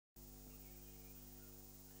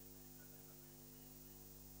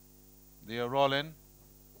They are all in.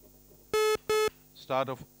 Start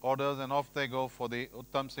of orders and off they go for the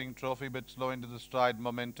Uttam Singh trophy, bit slow into the stride,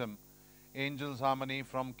 momentum. Angel's Harmony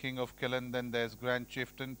from King of Killen, then there's Grand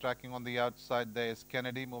Chieftain tracking on the outside, there is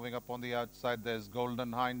Kennedy moving up on the outside, there's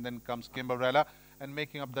Golden Hind, then comes Kimberella, and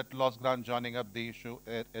making up that lost ground, joining up the issue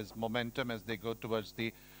is momentum as they go towards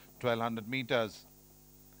the 1200 meters.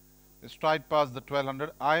 The stride past the 1200,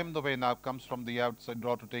 I Am the Way now comes from the outside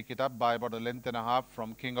draw to take it up by about a length and a half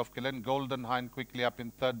from King of Killen. Golden Hind quickly up in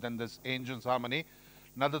third, then there's Angel's Harmony.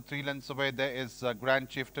 Another 3 lengths away, there is Grand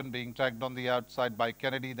Chieftain being tracked on the outside by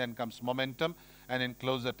Kennedy. Then comes Momentum, and in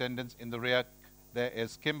close attendance in the rear, there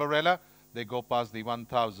is Kimberella. They go past the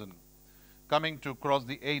 1000. Coming to cross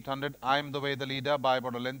the 800, I Am the Way the leader by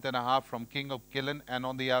about a length and a half from King of Killen, and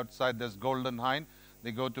on the outside there's Golden Hind.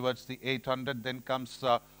 They go towards the 800. Then comes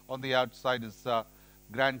on the outside is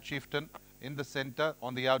Grand Chieftain. In the center,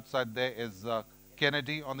 on the outside there is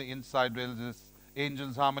Kennedy. On the inside is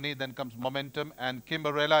Angel's Harmony, then comes Momentum and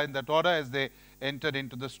Kimberella in that order as they entered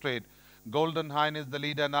into the straight. Golden Hind is the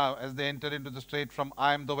leader now as they enter into the straight from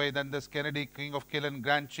I Am the Way. Then there's Kennedy, King of Killen,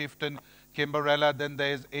 Grand Chieftain, Kimberella. Then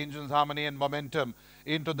there's Angel's Harmony and Momentum.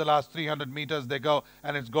 Into the last 300 meters they go,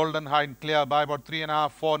 and it's Golden Hind clear by about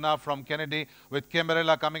 3.5, 4 now from Kennedy, with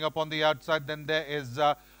Kimberella coming up on the outside. Then there is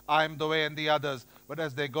I Am the Way and the others. But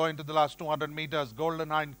as they go into the last 200 meters, Golden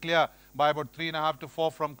Hind clear by about 3.5 to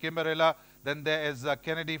 4 from Kimberella. Then there is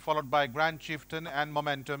Kennedy, followed by Grand Chieftain and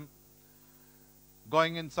Momentum.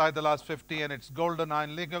 Going inside the last 50, and it's Golden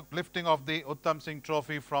Hind lifting off the Uttam Singh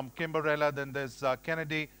trophy from Kimberella. Then there's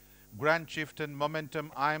Kennedy, Grand Chieftain,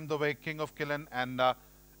 Momentum, I Am the Way, King of Killen, and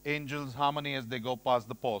Angel's Harmony as they go past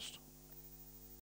the post.